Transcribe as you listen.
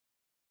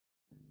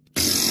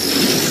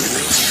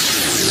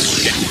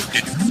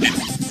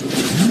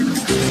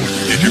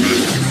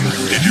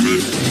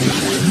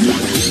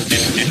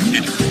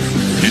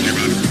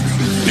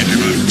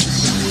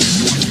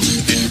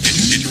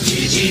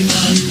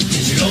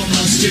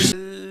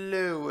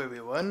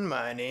everyone,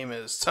 my name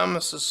is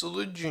Thomas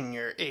Asulu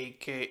Jr.,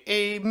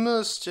 aka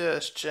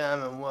Mustached,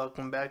 and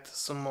welcome back to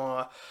some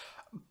more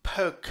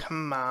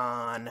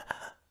Pokemon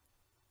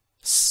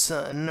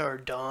Sun or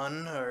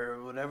Dawn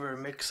or whatever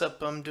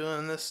mix-up I'm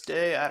doing this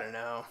day, I don't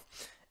know.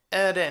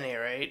 At any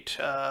rate,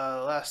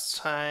 last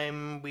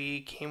time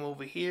we came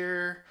over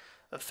here,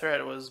 the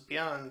threat was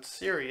beyond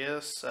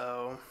serious,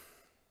 so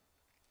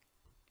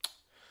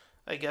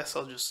I guess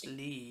I'll just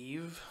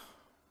leave.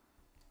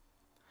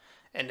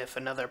 And if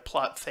another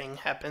plot thing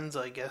happens,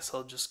 I guess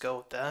I'll just go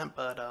with that.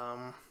 But,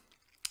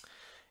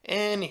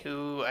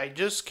 anywho, I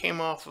just came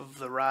off of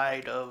the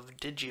ride of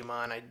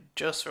Digimon. I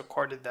just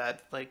recorded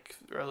that, like,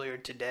 earlier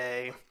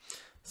today.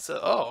 So,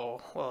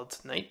 oh, well,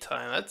 it's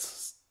nighttime.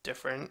 That's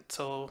different.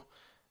 So,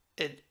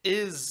 it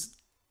is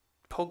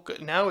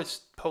now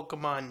it's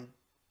Pokemon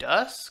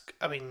Dusk?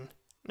 I mean,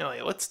 no,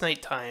 wait, what's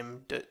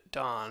nighttime?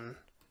 Dawn.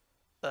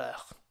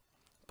 Ugh.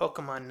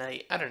 Pokemon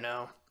Night. I don't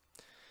know.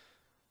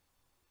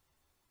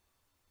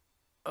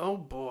 Oh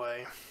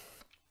boy.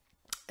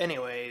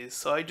 Anyways,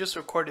 so I just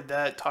recorded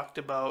that, talked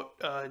about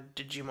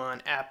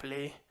Digimon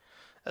Apply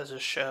as a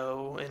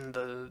show in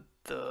a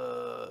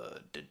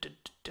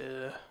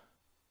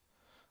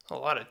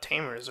lot of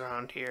tamers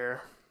around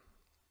here,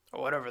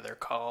 or whatever they're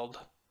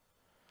called.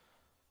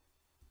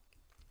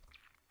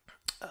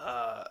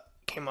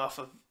 Came off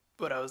of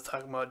what I was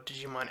talking about,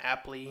 Digimon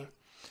Apply,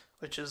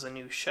 which is a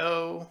new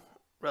show,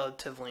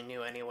 relatively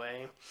new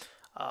anyway.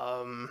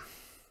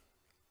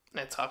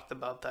 I talked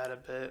about that a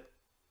bit.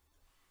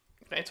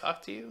 Can I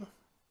talk to you?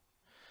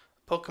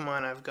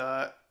 Pokemon I've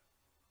got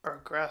are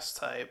grass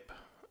type.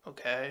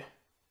 Okay.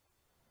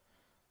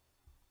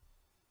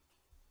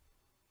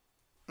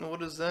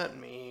 What does that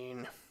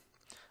mean?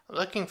 I'm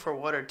looking for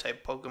water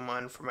type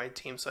Pokemon for my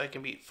team so I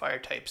can beat fire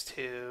types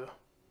too.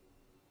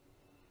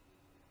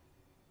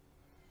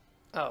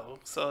 Oh,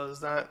 so is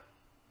that...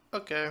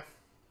 Okay.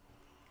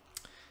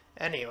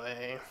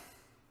 Anyway.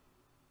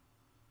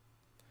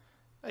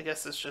 I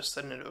guess it's just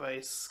an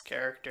advice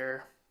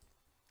character.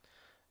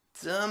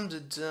 Dum.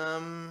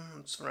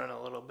 Let's run a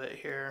little bit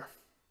here.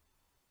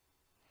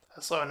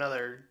 I saw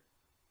another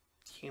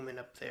human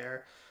up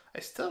there. I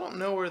still don't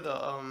know where the,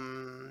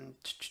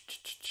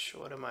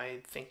 what am I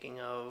thinking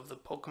of? The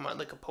Pokemon,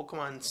 like a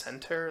Pokemon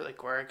Center,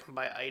 like where I can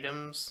buy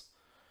items.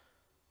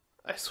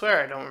 I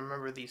swear I don't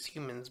remember these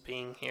humans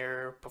being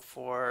here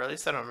before. Or at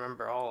least I don't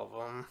remember all of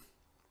them.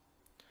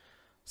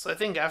 So I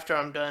think after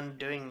I'm done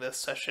doing this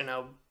session,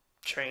 I'll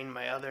train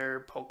my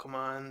other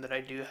Pokemon that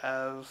I do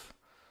have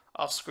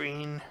off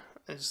screen.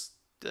 I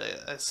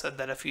said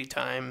that a few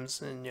times,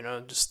 and you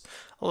know, just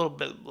a little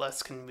bit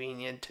less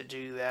convenient to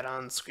do that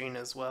on screen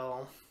as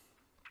well.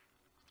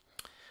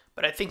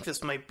 But I think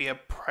this might be a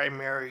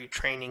primary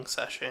training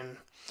session.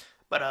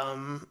 But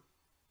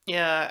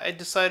yeah, I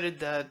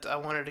decided that I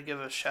wanted to give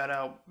a shout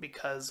out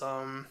because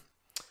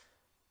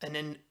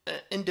an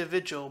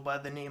individual by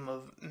the name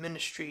of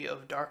Ministry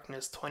of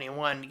Darkness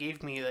 21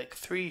 gave me like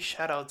 3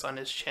 shoutouts on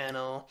his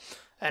channel,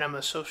 and I'm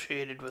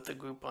associated with a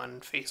group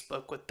on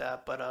Facebook with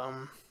that. But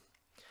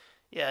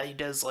yeah, he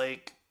does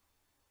like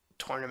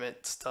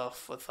tournament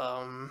stuff with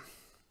I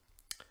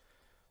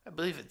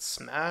believe it's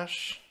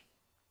Smash,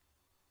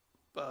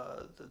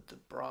 the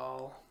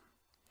Brawl.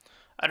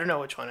 I don't know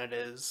which one it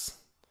is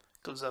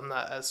because I'm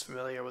not as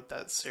familiar with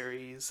that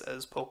series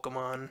as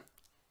Pokemon.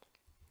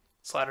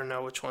 So I don't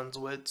know which one's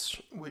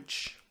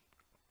which.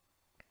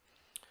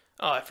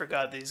 Oh, I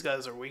forgot these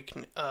guys are weak.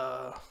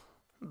 Blah.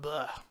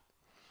 I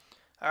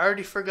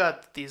already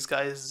forgot that these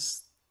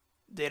guys,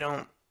 they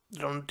don't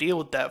deal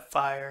with that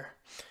fire.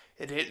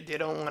 They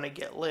don't want to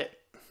get lit.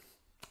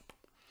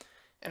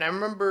 And I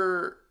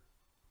remember,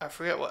 I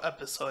forget what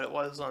episode it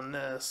was on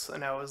this,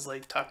 and I was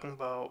like talking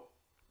about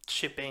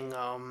shipping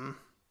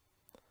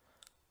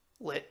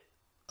lit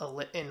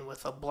in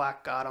with a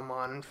black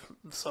Gotemon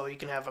so you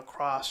can have a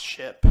cross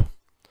ship.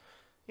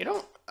 You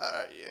don't,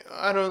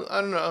 I don't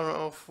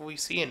know if we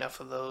see enough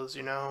of those,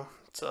 you know.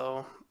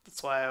 So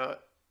that's why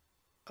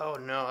oh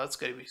no, that's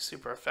gonna be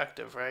super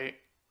effective, right?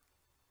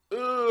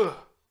 Ugh.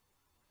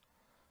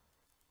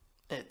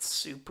 It's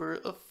super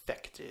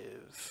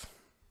effective.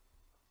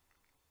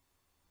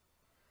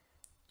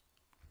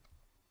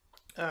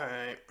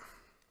 Alright.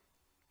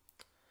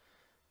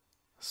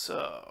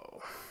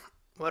 So,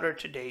 what are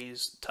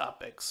today's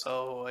topics?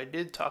 So, I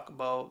did talk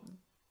about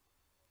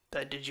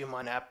that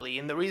Digimon Apply,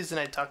 and the reason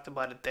I talked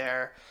about it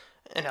there,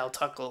 and I'll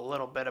talk a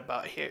little bit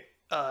about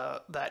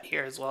that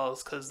here as well,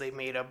 is because they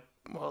made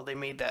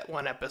that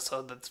one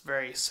episode that's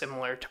very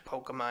similar to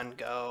Pokemon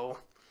Go,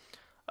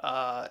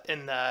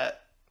 in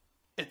that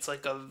it's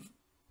like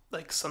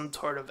some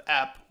sort of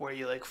app where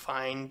you like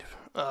find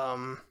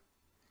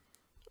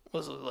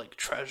was it like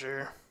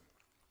treasure?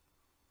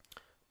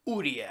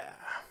 Ooh yeah.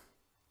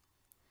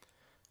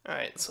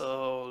 Alright,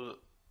 so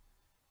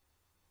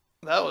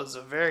that was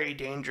a very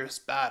dangerous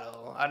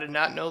battle. I did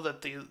not know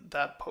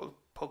that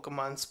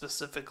Pokemon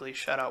specifically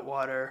shut out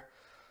water.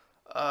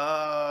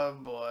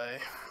 Boy.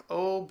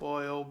 Oh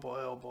boy, oh boy,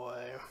 oh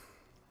boy.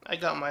 I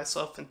got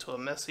myself into a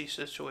messy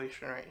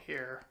situation right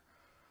here.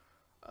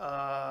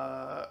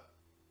 Uh,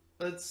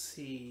 let's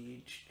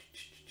see.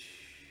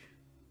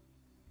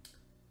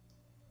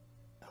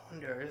 I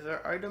wonder, is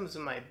there items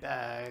in my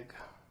bag?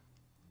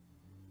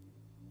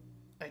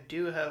 I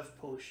do have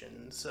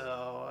potions,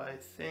 so I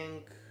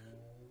think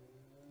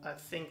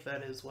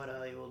that is what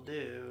I will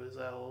do, is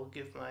I will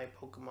give my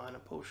Pokemon a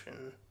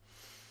potion.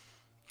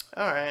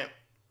 Alright,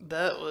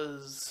 that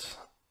was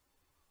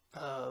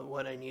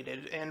what I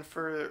needed. And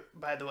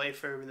by the way,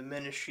 for the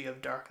Ministry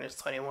of Darkness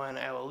 21,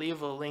 I will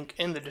leave a link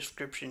in the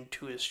description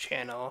to his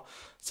channel,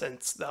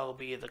 since that'll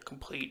be the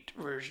complete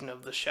version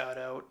of the shout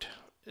out,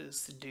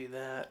 is to do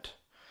that.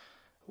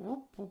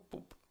 Whoop, whoop,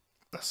 whoop.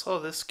 I saw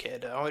this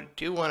kid. I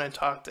do want to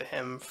talk to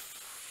him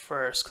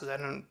first, because I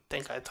don't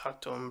think I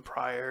talked to him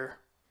prior.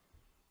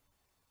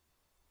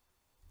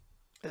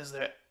 Is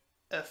there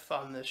F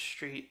on this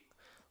street?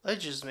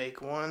 Ledges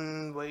make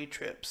one-way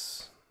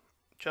trips.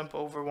 Jump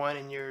over one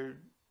and you're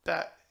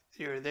back.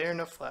 You're there in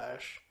a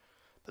flash.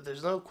 But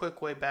there's no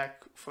quick way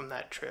back from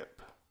that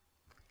trip.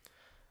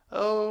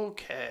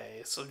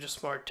 Okay, so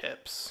just more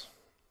tips.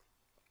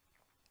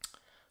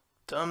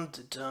 Dum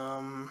to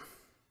dum.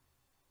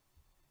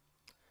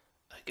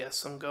 I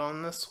guess I'm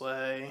going this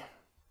way.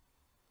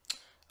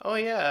 Oh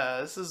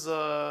yeah, this is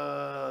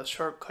a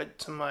shortcut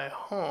to my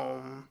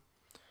home.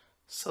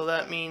 So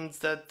that means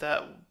that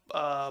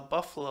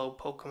buffalo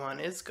Pokemon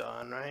is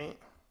gone, right?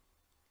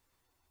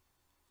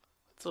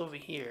 It's over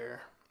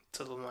here,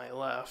 to my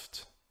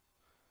left.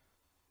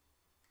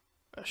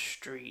 A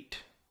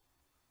street.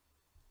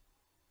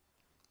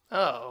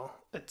 Oh,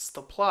 it's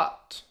the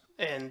plot.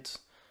 And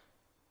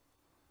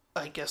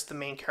I guess the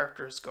main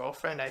character's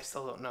girlfriend. I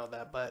still don't know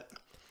that, but...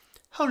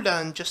 Hold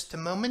on just a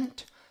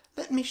moment.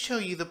 Let me show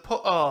you the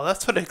Oh,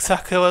 that's what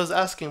exactly I was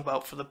asking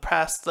about for the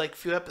past,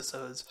 few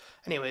episodes.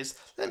 Anyways,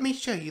 let me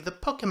show you the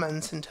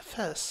Pokemon Center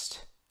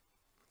first.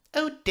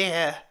 Oh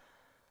dear.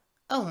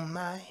 Oh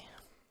my.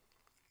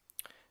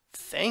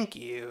 Thank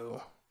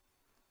you.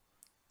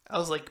 I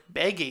was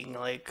begging,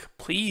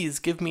 please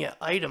give me an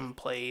item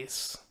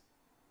place.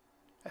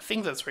 I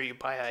think that's where you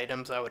buy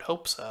items, I would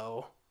hope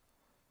so.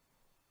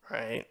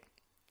 Right.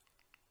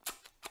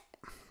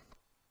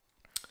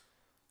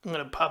 I'm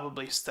gonna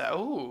probably start.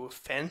 Ooh,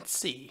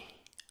 fancy.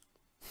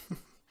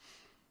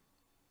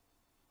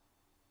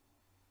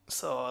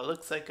 So it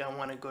looks like I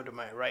want to go to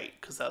my right,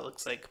 because that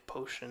looks like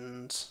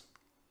potions.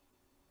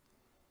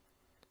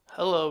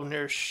 Hello,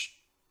 Nurse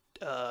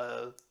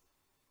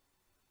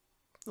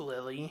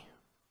Lily.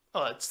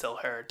 Oh, it's still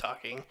her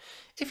talking.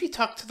 If you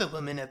talk to the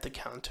woman at the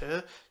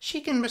counter, she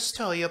can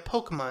restore your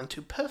Pokemon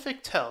to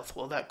perfect health.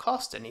 Will that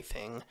cost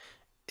anything?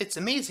 It's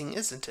amazing,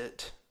 isn't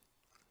it?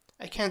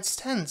 I can't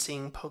stand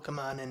seeing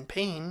Pokemon in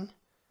pain.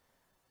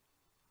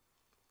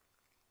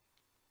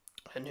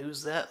 And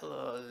who's that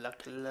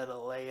lucky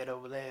little lad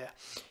over there?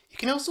 You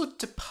can also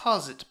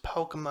deposit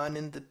Pokemon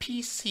in the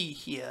PC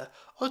here,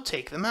 or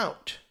take them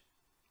out.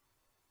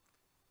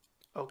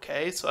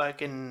 Okay, so I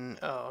can...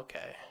 Oh,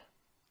 okay.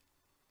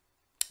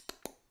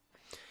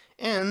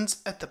 And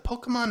at the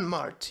Pokemon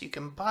Mart, you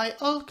can buy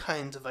all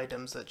kinds of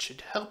items that should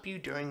help you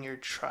during your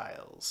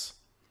trials.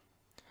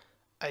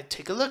 I'd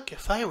take a look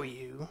if I were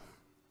you.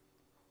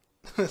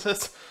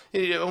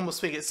 You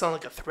almost make it sound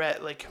like a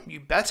threat, you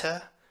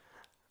better.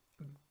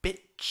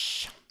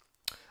 Bitch.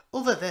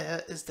 Over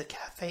there is the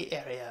cafe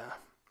area.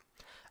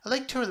 I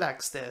like to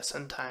relax there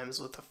sometimes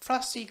with a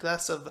frosty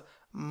glass of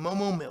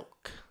Momo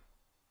milk.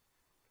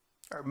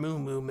 Or Moo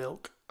Moo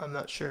milk, I'm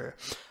not sure.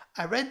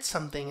 I read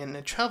something in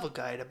a travel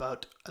guide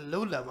about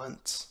Alola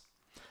once.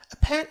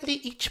 Apparently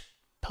each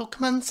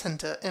Pokemon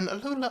Center in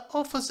Alola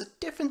offers a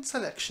different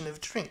selection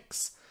of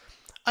drinks.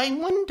 I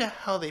wonder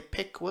how they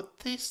pick what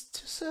to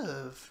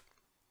serve.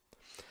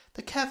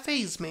 The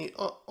cafes may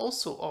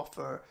also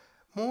offer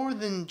more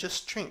than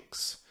just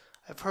drinks.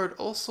 I've heard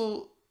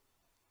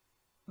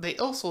they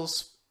also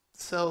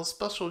sell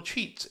special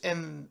treats,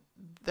 and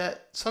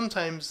that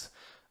sometimes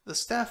the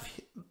staff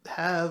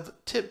have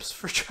tips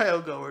for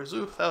trial goers.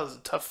 Ooh, that was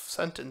a tough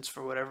sentence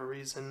for whatever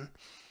reason.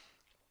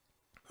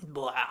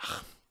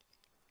 Blah.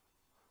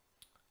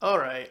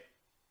 Alright.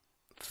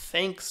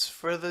 Thanks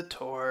for the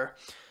tour.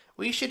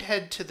 We should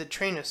head to the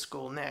trainer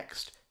school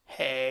next.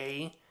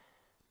 Hey.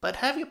 But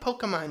have your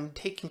Pokemon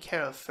taken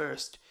care of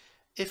first,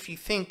 if you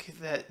think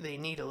that they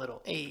need a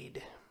little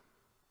aid.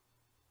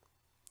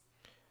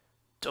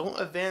 Don't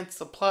advance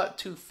the plot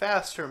too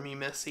fast for me,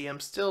 Missy. I'm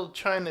still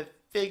trying to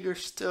figure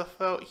stuff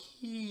out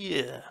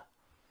here.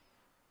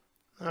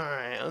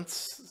 Alright,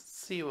 let's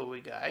see what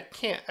we got.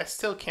 I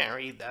still can't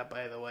read that,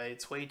 by the way.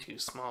 It's way too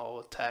small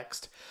with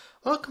text.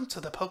 Welcome to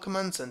the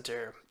Pokemon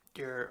Center.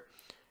 You're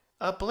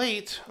up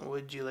late.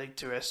 Would you like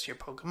to rest your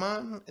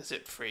Pokemon? Is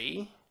it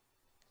free?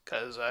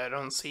 Because I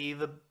don't see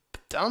the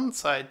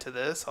downside to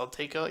this. I'll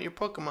take out your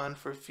Pokemon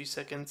for a few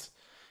seconds.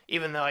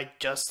 Even though I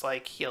just,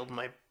 healed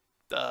my,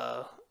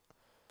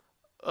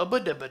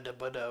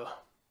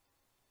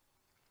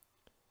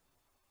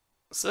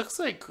 This looks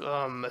like,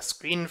 a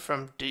screen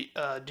from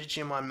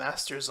Digimon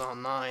Masters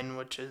Online,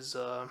 which is,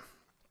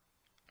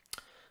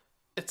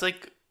 it's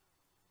like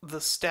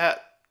the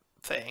stat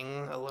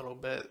thing a little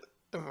bit.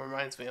 It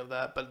reminds me of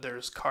that, but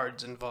there's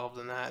cards involved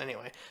in that.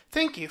 Anyway,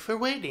 thank you for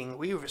waiting.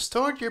 We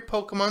restored your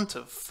Pokemon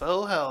to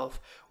full health.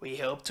 We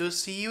hope to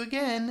see you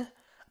again.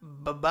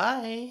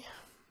 Bye-bye.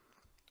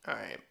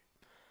 Alright.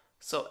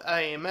 So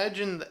I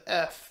imagine the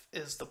F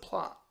is the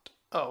plot.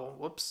 Oh,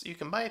 whoops. You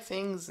can buy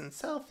things and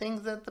sell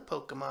things at the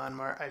Pokemon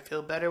Mart. I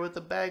feel better with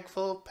a bag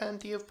full of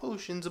plenty of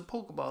potions and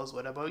Pokeballs.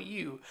 What about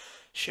you?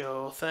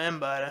 Sure thing,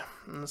 buddy.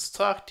 Let's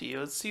talk to you.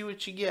 Let's see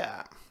what you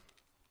got.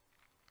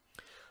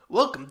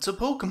 Welcome to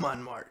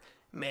Pokemon Mart.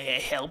 May I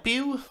help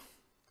you?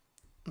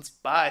 Let's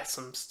buy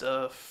some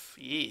stuff.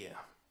 Yeah.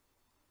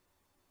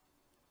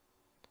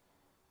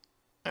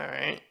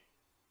 Alright.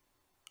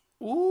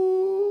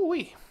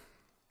 Ooh-wee.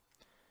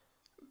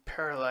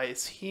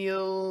 Paralyze,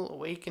 heal,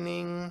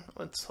 awakening.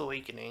 What's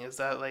awakening? Is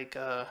that like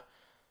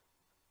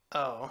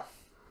oh.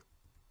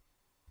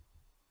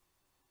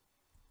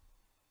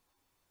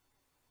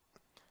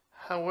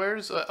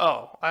 Where's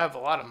oh, I have a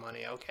lot of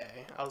money.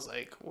 Okay. I was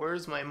like,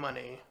 where's my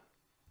money?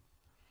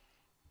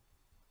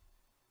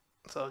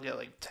 So I'll get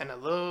like 10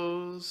 of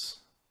those.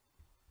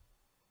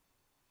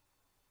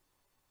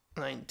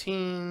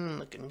 19,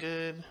 looking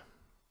good.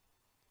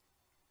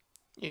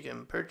 You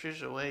can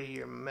purchase away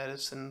your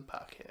medicine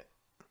pocket.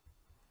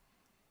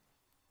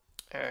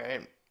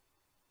 Alright.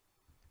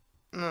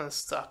 I'm gonna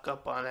stock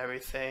up on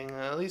everything.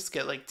 At least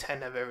get like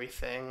 10 of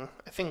everything.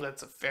 I think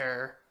that's a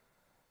fair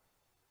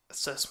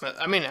assessment.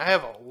 I mean, I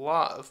have a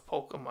lot of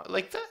Pokemon.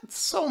 Like, that's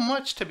so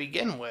much to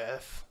begin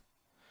with.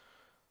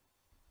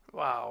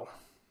 Wow.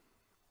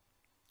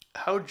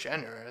 How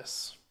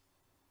generous.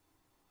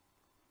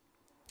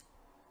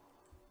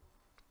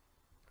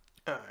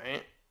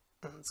 Alright.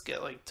 Let's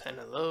get like 10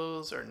 of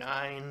those, or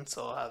 9,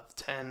 so I'll have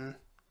 10.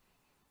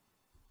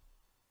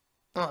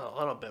 Oh, a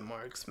little bit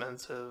more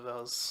expensive.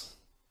 Let's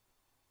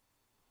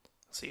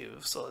see,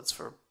 so it's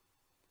for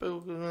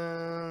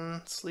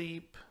Pokemon,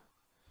 sleep.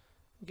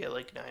 Get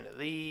like 9 of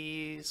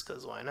these,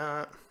 because why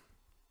not?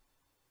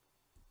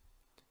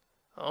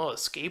 Oh,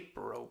 escape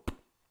rope.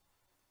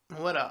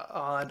 What a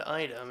odd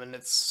item, and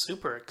it's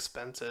super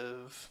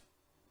expensive.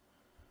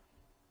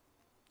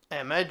 I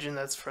imagine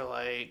that's for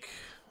like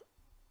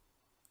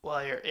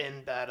while you're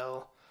in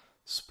battle.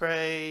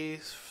 Spray,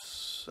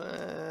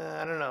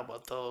 I don't know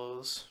about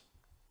those.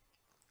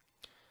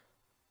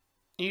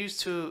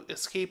 Used to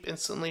escape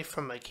instantly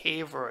from a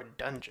cave or a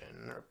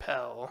dungeon.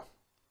 Repel.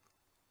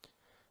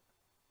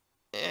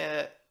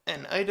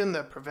 An item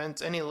that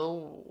prevents any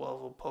low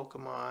level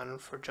Pokemon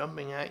from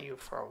jumping at you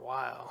for a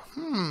while.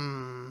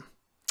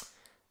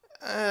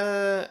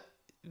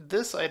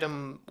 This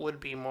item would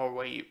be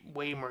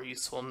way more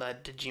useful in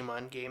that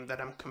Digimon game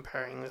that I'm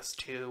comparing this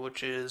to,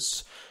 which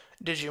is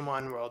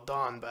Digimon World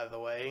Dawn, by the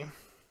way.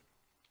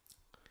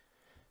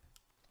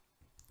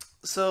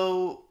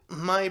 So,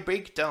 my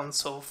breakdown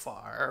so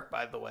far,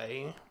 by the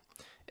way,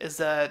 is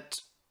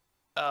that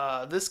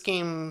this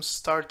game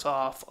starts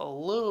off a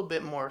little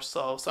bit more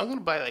slow. So I'm going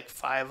to buy like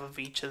 5 of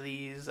each of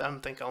these. I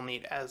don't think I'll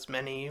need as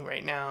many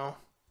right now.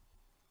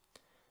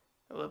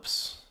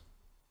 Whoops.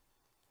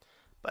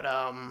 But,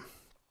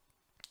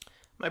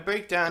 my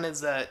breakdown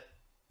is that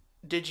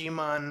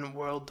Digimon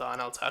World Dawn,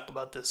 I'll talk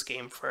about that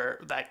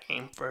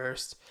game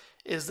first,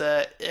 is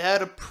that it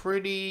had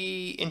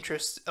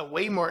a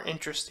way more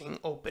interesting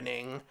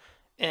opening,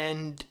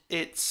 and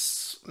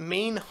its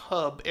main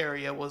hub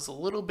area was a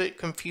little bit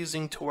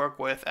confusing to work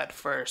with at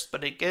first,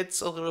 but you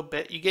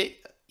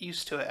get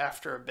used to it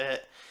after a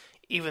bit,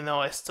 even though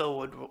I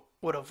still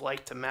would have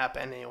liked to map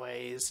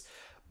anyways.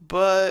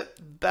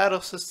 But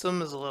battle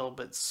system is a little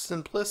bit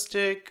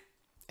simplistic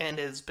and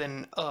has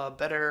been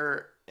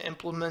better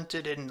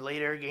implemented in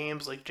later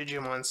games like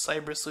Digimon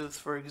Cyber Sleuth,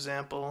 for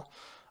example.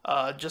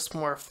 Just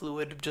more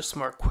fluid, just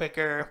more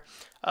quicker,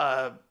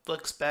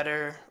 looks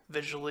better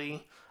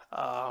visually,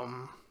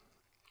 and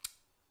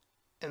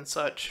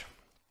such.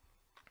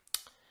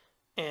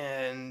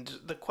 And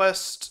the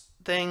quest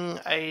thing,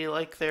 I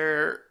like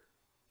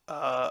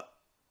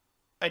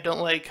I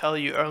don't like how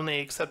you're only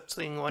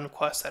accepting one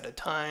quest at a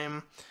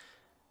time,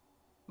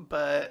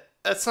 but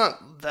that's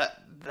not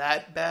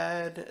that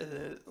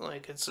bad.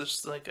 Like, it's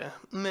just like a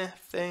meh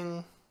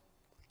thing.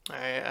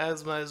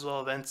 Alright, might as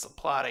well advance the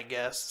plot, I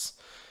guess.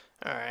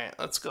 Alright,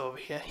 let's go over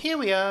here. Here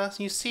we are.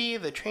 You see,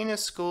 the trainer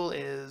school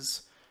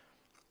is...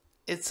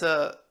 It's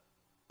a...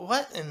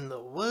 What in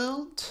the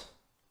world?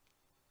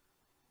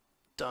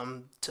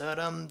 Dum da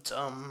dum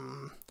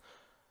dum.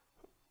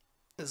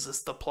 Is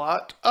this the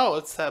plot? Oh,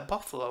 it's that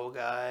buffalo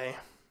guy.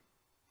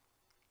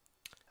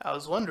 I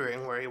was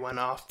wondering where he went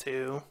off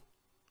to.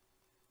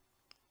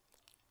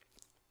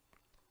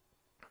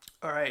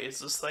 Alright, is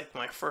this like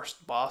my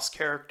first boss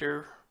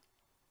character?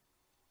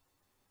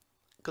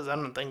 Because I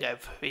don't think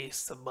I've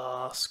faced a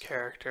boss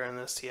character in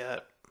this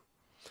yet.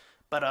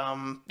 But,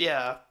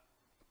 yeah.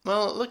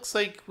 Well, it looks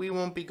like we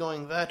won't be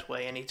going that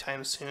way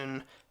anytime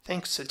soon,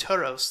 thanks to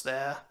Tauros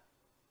there.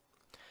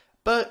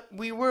 But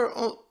we were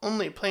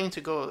only planning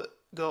to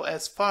go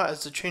as far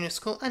as the trainer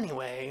school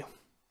anyway.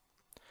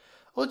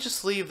 We'll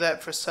just leave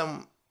that for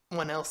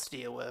one else to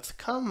deal with.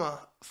 Come,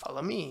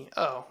 follow me.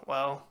 Oh,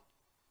 well,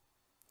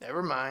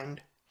 never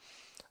mind.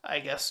 I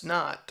guess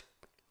not.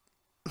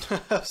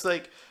 I was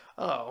like,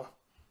 oh,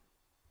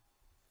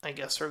 I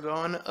guess we're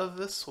going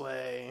this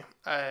way.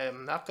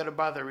 I'm not going to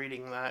bother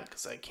reading that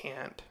because I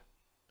can't.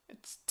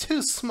 It's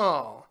too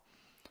small.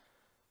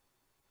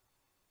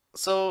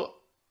 So,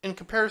 in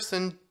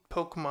comparison,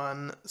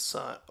 Pokemon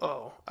Sun.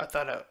 Oh, I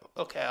thought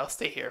okay, I'll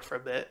stay here for a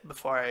bit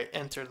before I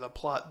enter the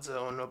plot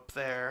zone up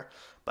there.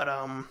 But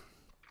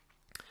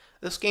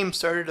this game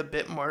started a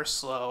bit more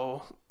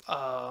slow.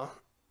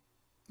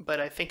 But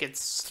I think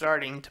it's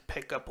starting to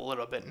pick up a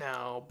little bit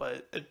now.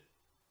 But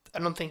I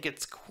don't think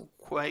it's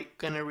quite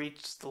gonna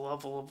reach the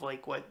level of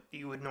like what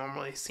you would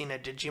normally see in a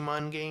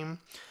Digimon game.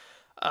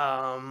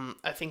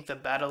 I think the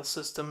battle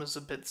system is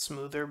a bit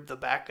smoother. The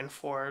back and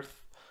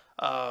forth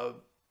uh,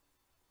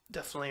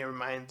 definitely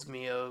reminds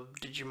me of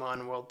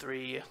Digimon World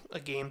 3, a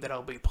game that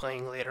I'll be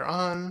playing later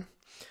on.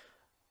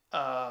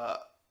 Uh,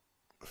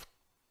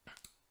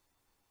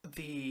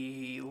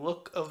 the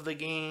look of the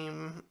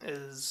game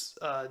is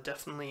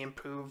definitely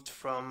improved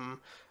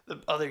from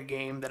the other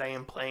game that I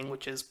am playing,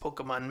 which is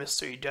Pokemon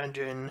Mystery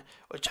Dungeon,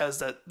 which has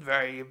that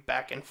very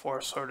back and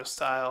forth sort of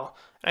style.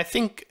 And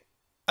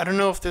I don't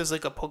know if there's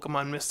like a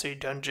Pokemon Mystery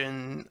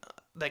Dungeon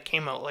that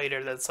came out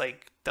later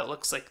that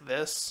looks like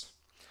this,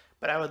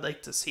 but I would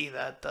like to see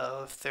that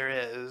though if there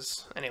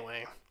is.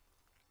 Anyway,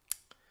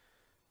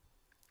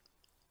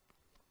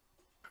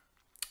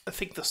 I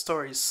think the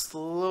story's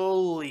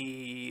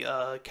slowly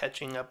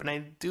catching up, and I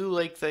do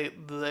like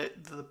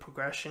the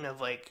progression of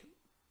like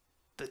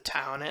the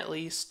town at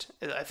least.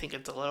 I think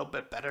it's a little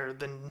bit better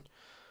than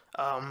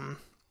um,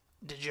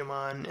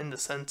 Digimon in the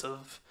sense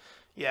of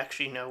you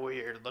actually know where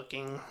you're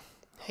looking.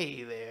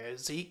 Hey there,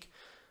 Zeke.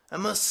 I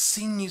must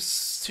have seen you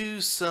too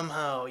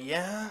somehow,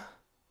 yeah?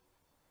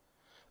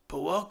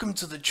 But welcome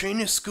to the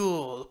trainer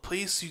school, the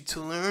place you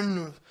to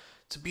learn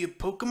to be a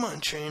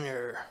Pokemon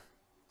trainer.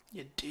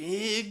 You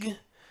dig?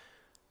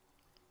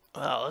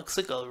 Wow, looks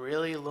like a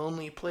really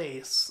lonely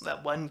place.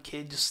 That one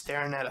kid just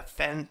staring at a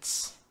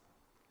fence.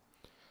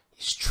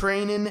 He's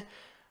training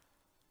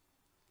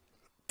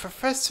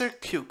Professor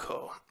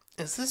Kyuko.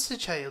 Is this the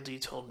child you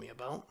told me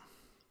about?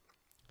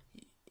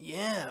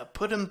 Yeah,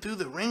 put him through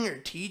the ringer,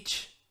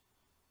 teach.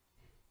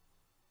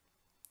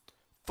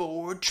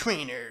 4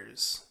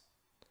 trainers.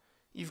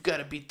 You've got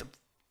to beat the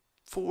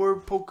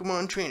 4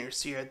 Pokemon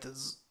trainers here at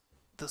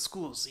the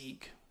school,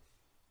 Zeke.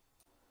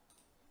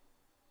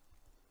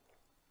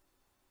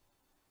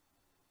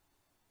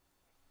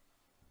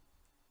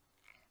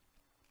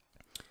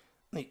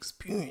 The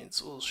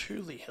experience will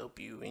surely help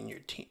you and your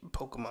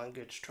Pokemon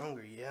get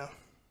stronger, yeah?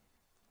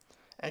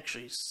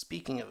 Actually,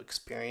 speaking of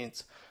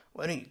experience,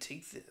 why don't you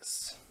take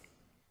this?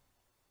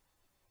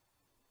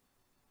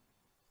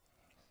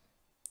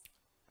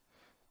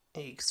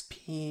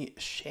 XP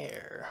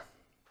share.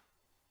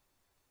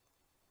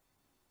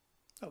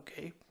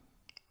 Okay.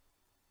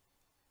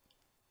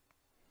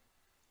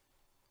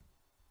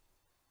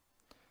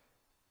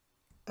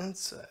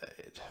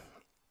 Inside.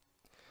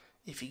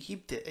 If you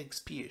keep the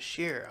XP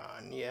share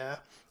on, yeah,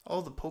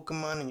 all the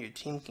Pokemon in your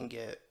team can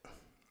get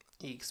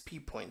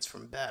EXP points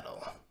from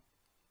battle.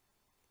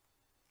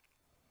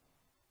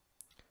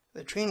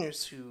 The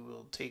trainers who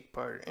will take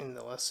part in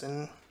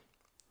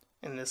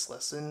this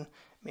lesson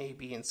may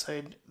be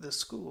inside the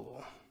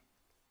school.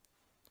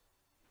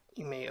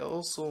 You may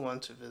also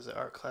want to visit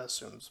our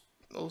classrooms.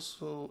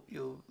 Also,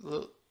 you'll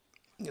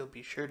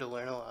be sure to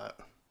learn a lot.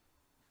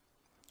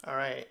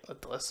 Alright,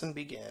 let the lesson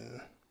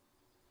begin.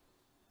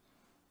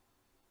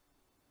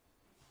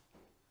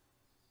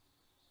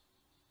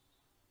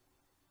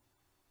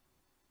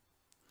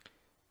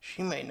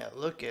 She might not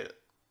look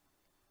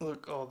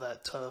all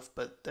that tough,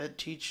 but that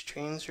teacher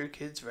trains her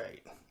kids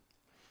right.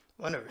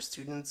 One of her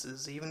students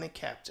is even a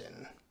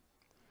captain.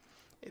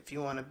 If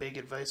you want a bit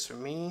advice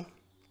from me,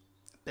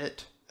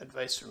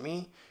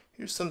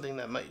 here's something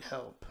that might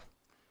help.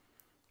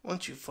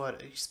 Once you've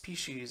fought a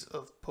species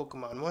of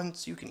Pokemon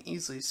once, you can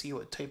easily see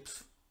what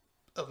types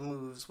of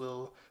moves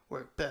will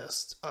work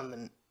best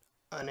on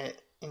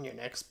it in your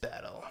next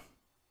battle.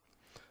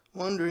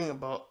 Wandering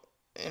about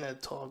in a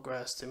tall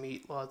grass to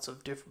meet lots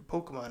of different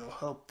Pokemon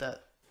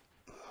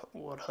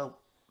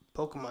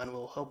Pokemon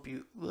will help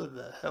you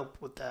help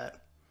with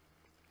that.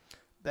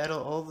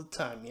 Battle all the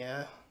time,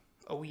 yeah?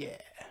 Oh yeah.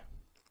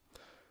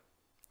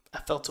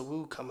 I felt a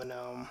woo coming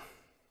on.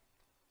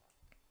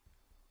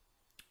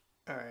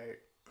 Alright.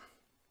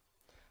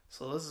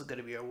 So this is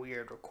gonna be a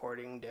weird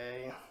recording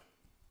day.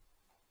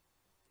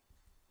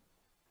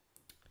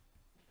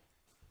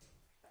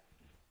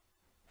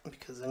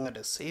 Because I'm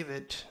gonna save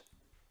it,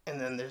 and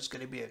then there's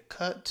gonna be a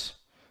cut,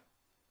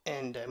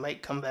 and I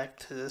might come back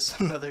to this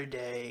another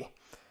day.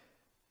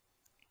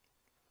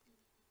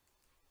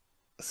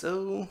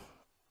 So,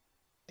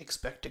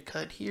 expect a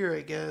cut here,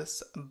 I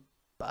guess.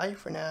 Bye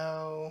for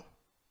now.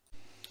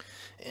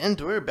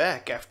 And we're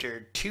back after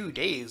 2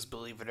 days,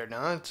 believe it or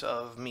not,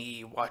 of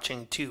me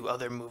watching 2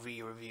 other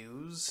movie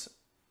reviews.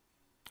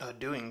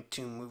 doing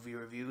 2 movie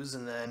reviews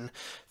and then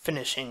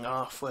finishing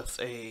off with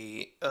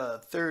a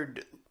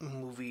third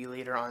movie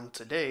later on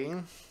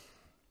today.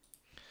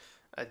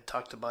 I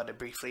talked about it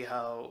briefly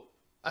how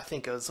I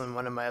think it was in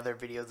one of my other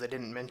videos I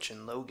didn't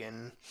mention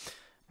Logan,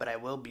 but I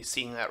will be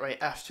seeing that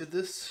right after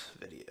this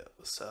video.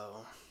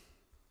 So,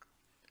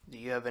 do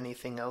you have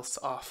anything else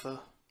off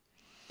of?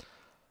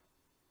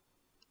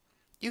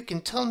 You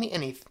can tell me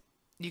anything.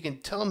 You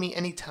can tell me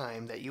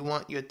anytime that you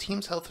want your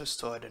team's health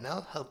restored, and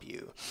I'll help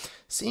you.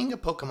 Seeing a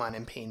Pokemon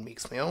in pain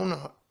makes my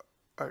own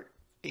heart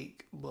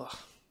ache. Blah.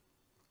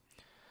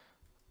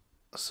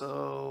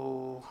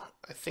 So,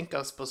 I think I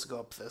was supposed to go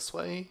up this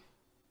way.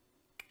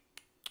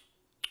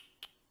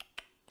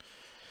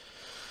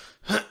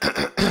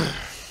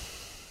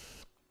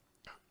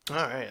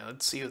 Alright,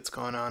 let's see what's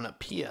going on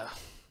up here.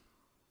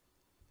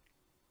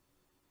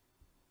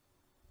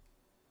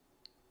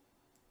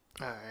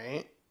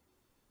 Alright.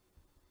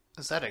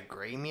 Is that a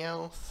gray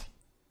Meowth?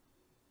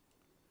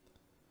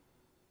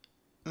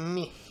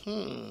 Meh.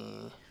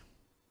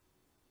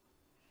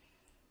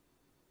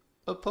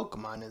 What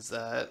Pokemon is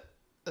that?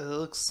 It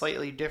looks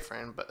slightly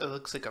different, but it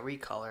looks like a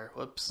recolor.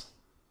 Whoops.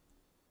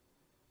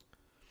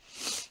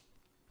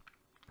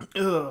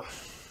 Ugh.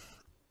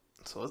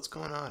 So what's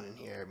going on in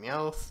here?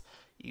 Meowth,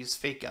 use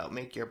Fake Out,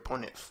 make your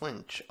opponent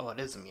flinch. Oh, it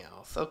is a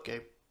Meowth.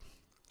 Okay.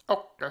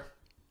 Okay.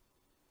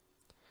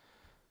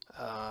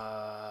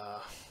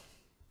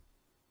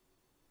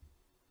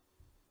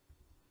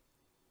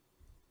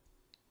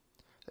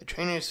 The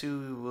trainers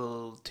who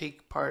will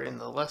take part in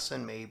the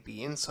lesson may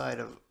be inside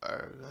of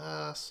our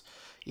class.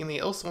 You may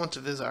also want to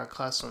visit our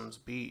classrooms.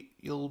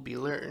 You'll be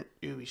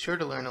sure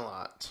to learn a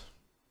lot.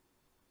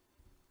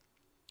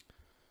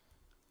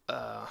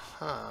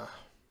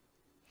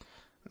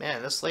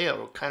 Man, this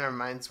layout kind of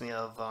reminds me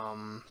of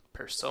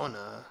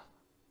Persona,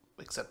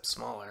 except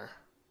smaller,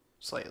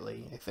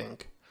 slightly, I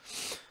think.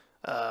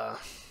 Dum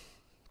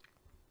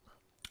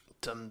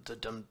da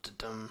dum da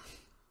dum.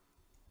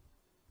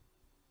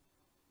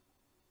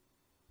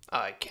 Oh,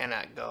 I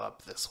cannot go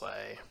up this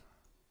way.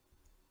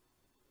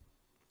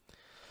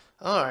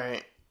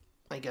 Alright,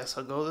 I guess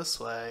I'll go this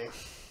way.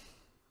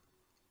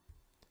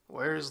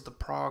 Where's the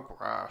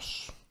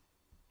progress?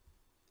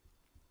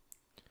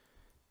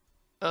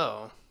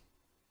 Oh.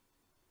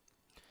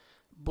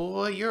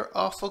 Boy, you're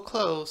awful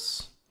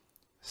close.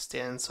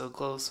 Stand so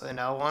close and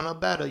I wanna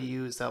battle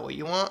you. Is that what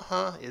you want,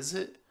 huh? Is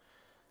it?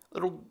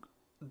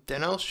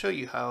 Then I'll show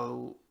you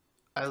how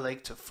I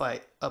like to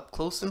fight up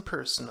close and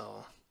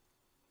personal.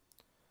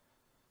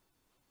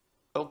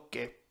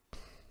 Okay.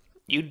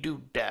 You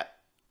do that.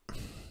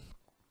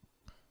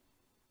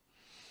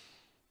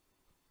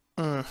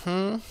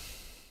 Mm-hmm.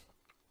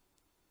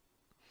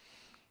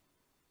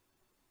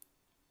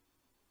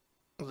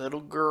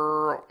 Little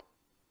girl.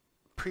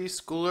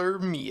 Preschooler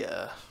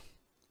Mia.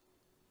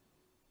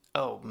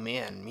 Oh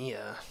man,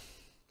 Mia.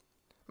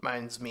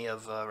 Reminds me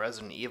of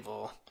Resident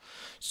Evil.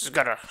 She's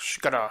gotta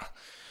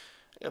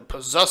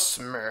possess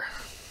me.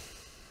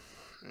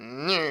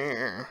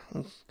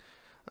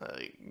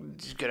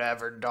 She's gonna have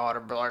her daughter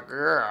be like,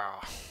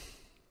 yeah.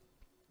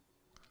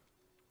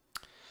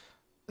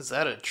 Is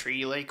that a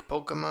tree lake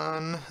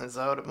Pokemon? Is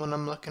that what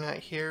I'm looking at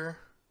here?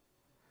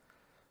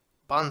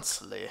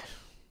 Bonsley.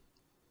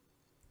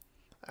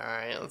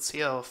 Alright, let's see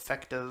how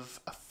effective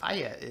a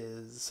fire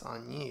is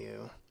on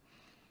you.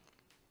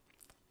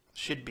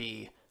 Should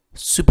be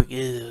super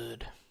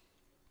good.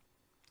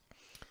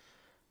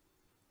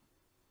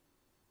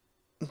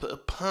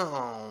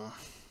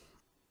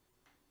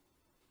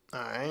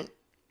 Alright.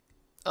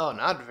 Oh,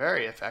 not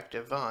very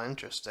effective. Oh,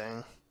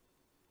 interesting.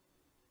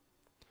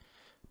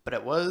 But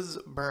it was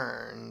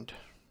burned.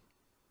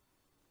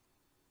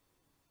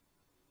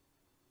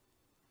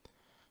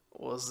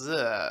 What was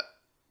that?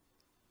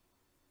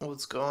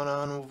 What's going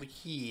on over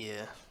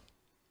here?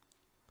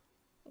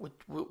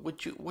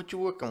 What you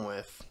working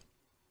with?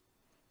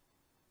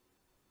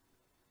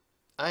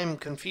 I'm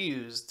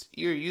confused.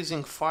 You're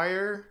using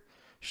fire?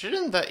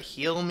 Shouldn't that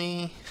heal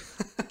me?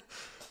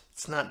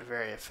 It's not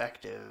very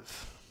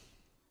effective.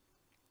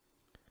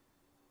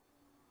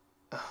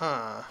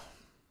 Uh-huh.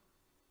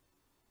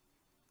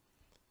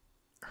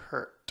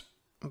 Hurt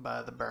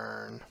by the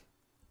burn.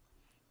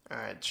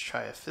 Alright, let's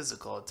try a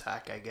physical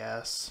attack, I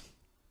guess.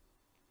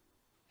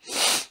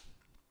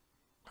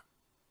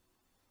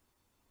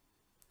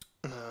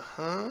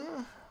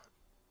 Uh-huh.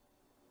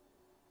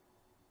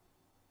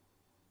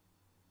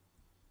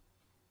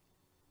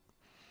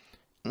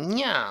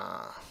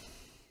 Yeah.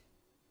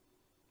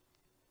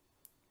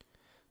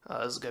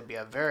 Oh, this is going to be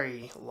a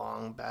very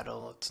long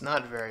battle. It's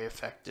not very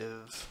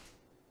effective.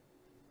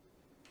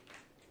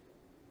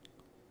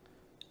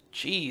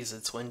 Jeez,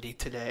 it's windy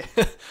today.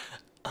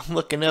 I'm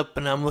looking up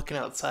and I'm looking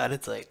outside.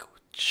 It's like,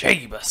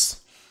 Jeebus.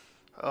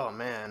 Oh,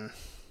 man.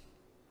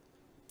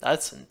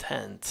 That's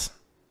intense.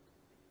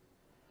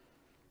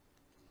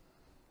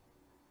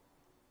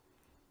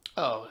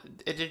 Oh,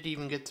 it didn't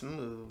even get to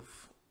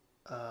move.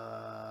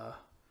 I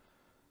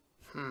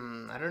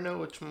don't know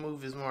which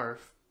move is more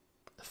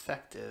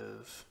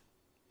effective.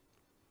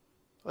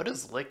 What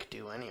does lick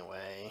do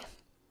anyway?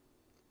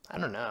 I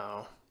don't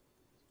know.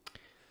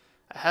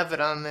 I have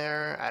it on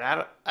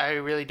there. I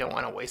really don't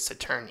want to waste a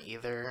turn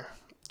either,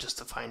 just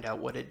to find out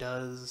what it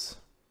does.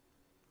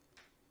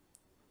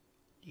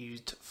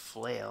 Used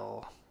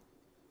flail.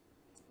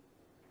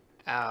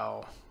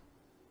 Ow.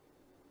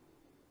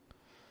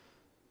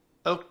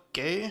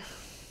 Okay.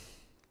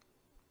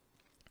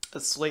 A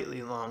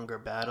slightly longer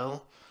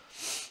battle.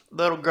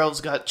 Little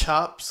girl's got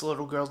chops.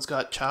 Little girl's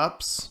got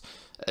chops.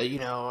 You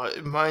know, it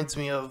reminds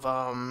me of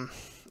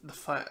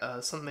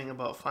something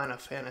about Final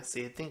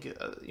Fantasy. I think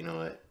you know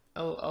what?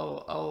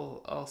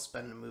 I'll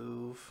spend a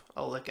move.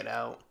 I'll lick it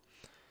out.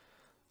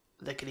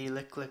 Lickety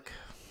lick lick.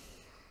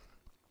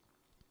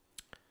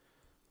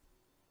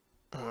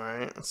 All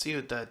right, let's see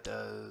what that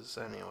does.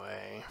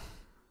 Anyway.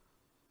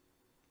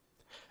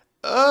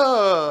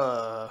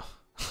 Oh,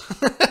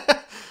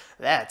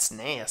 that's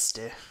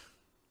nasty.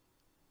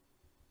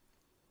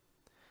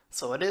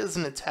 So it is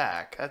an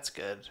attack. That's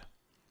good.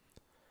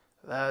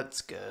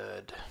 That's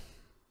good.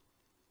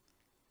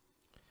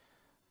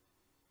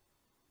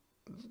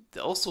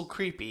 Also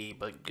creepy,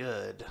 but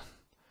good.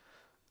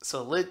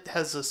 So Lit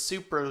has a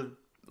super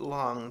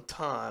long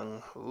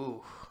tongue.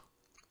 Ooh.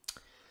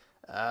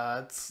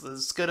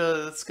 It's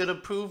gonna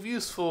prove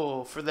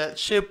useful for that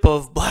ship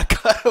of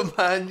Black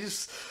Ottoman.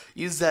 Just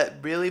use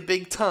that really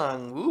big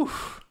tongue. Ooh.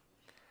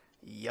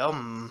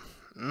 Yum.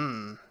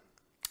 Mmm.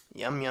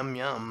 Yum yum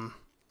yum.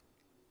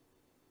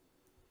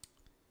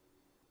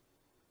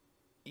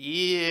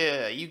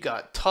 Yeah, you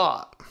got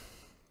taught.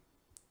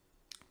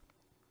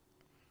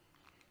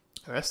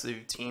 The rest of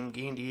your team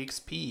gained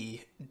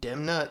EXP.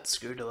 Dem nuts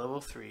grew to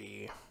level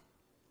 3.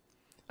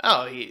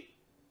 Oh,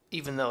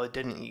 even though it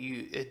didn't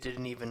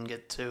even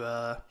get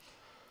to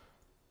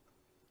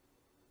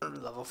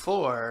level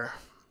 4.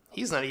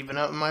 He's not even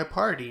out in my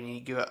party and he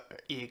got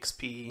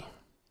EXP.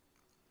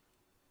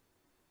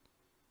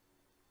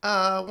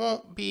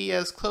 Won't be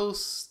as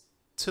close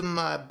to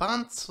my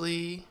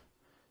Bonsley.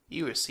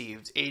 You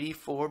received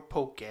 84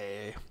 Poke.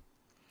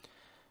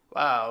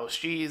 Wow,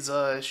 she's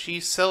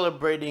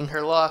celebrating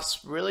her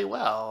loss really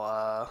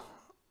well.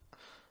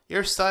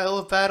 Your style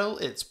of battle,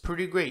 it's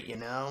pretty great, you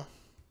know.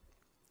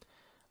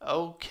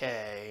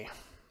 Okay.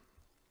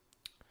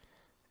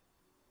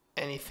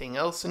 Anything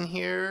else in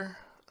here?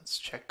 Let's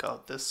check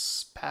out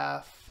this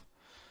path.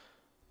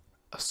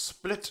 A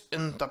split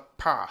in the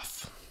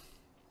path.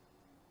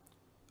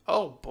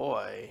 Oh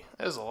boy,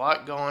 there's a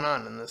lot going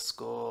on in this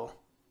school.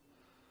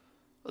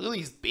 Look at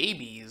these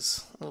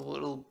babies,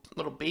 little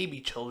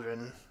baby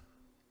children.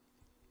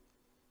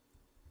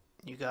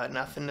 You got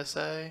nothing to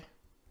say?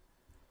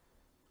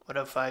 What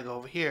if I go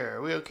over here?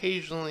 We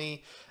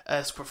occasionally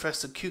ask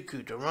Professor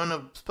Cuckoo to run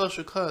a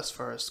special class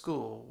for our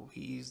school.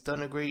 He's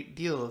done a great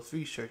deal of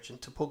research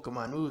into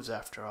Pokemon moves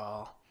after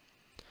all.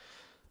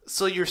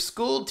 So your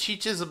school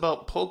teaches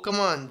about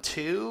Pokemon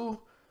too?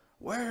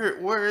 Where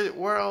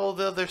are all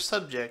the other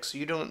subjects?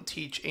 You don't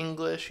teach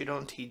English, you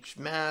don't teach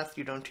math,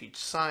 you don't teach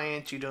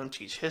science, you don't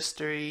teach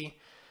history.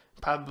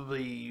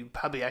 You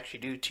probably actually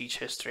do teach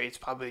history. It's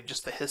probably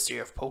just the history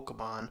of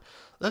Pokemon.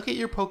 Look at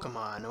your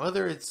Pokemon.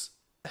 Whether it's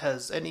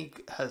has any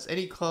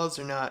claws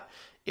or not,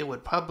 it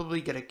would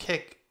probably get a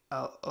kick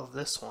out of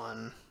this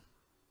one.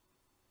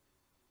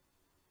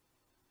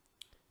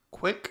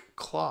 Quick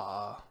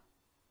Claw.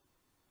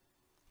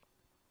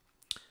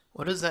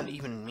 What does that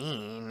even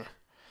mean?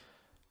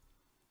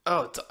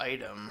 Oh, it's an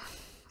item.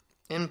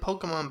 In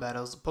Pokemon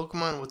battles, the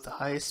Pokemon with the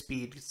highest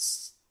speed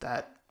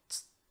that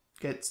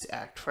gets to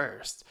act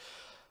first.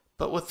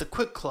 But with the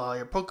Quick Claw,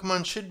 your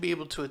Pokemon should be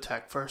able to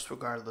attack first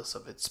regardless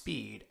of its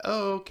speed.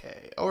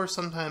 Okay, or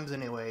sometimes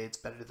anyway, it's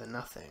better than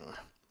nothing.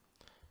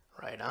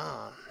 Right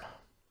on.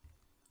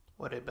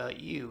 What about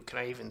you? Can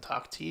I even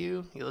talk to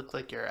you? You look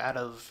like you're out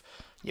of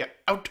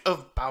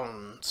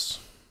bounds.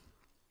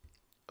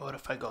 What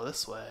if I go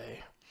this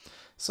way?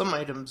 Some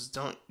items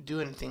don't do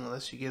anything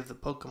unless you give the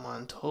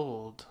Pokemon to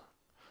hold.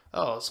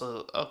 Oh,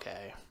 so,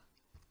 okay.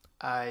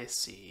 I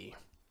see.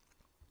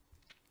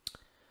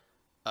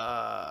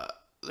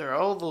 There are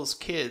all those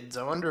kids.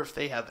 I wonder if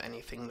they have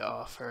anything to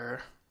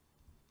offer.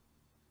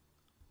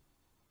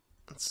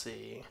 Let's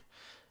see.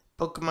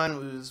 Pokemon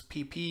moves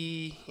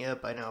PP.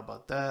 Yep, I know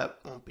about that.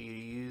 Won't be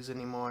used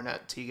anymore.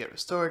 Not till you get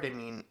restored. I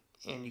mean,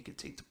 and you can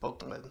take the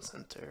Pokemon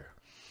Center.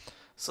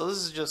 So this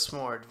is just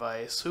more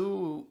advice.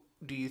 Who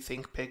do you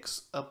think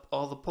picks up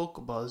all the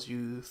Pokeballs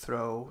you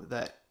throw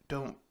that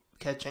don't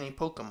catch any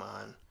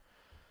Pokemon?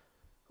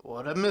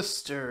 What a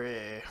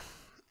mystery.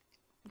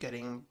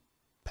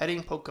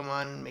 Petting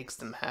Pokemon makes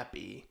them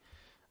happy.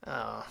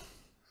 Oh,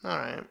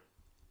 alright.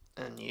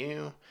 And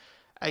you?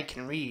 I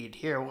can read.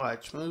 Here,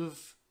 watch.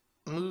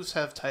 Moves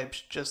have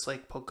types just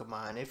like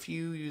Pokemon. If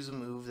you use a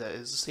move that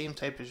is the same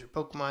type as your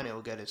Pokemon, it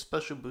will get a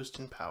special boost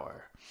in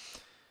power.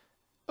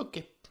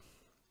 Okay.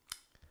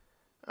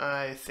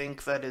 I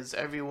think that is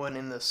everyone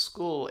in the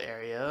school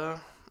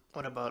area.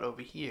 What about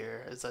over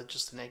here? Is that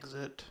just an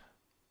exit?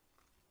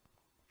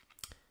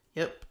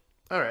 Yep.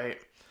 Alright.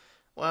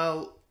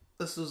 Well,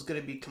 This was going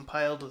to be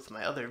compiled with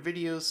my other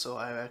videos, so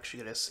I'm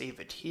actually going to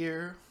save it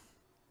here.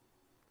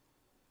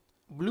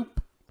 Bloop.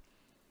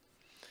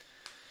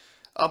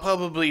 I'll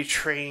probably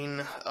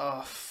train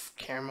off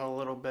camera a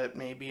little bit,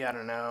 maybe, I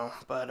don't know.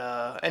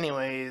 But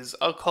anyways,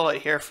 I'll call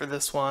it here for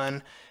this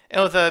one.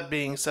 And with that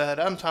being said,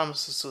 I'm Thomas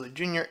Cecilia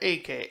Jr.,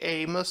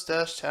 aka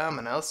Mustache Tom,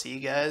 and I'll see you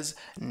guys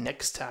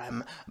next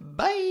time.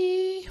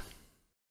 Bye!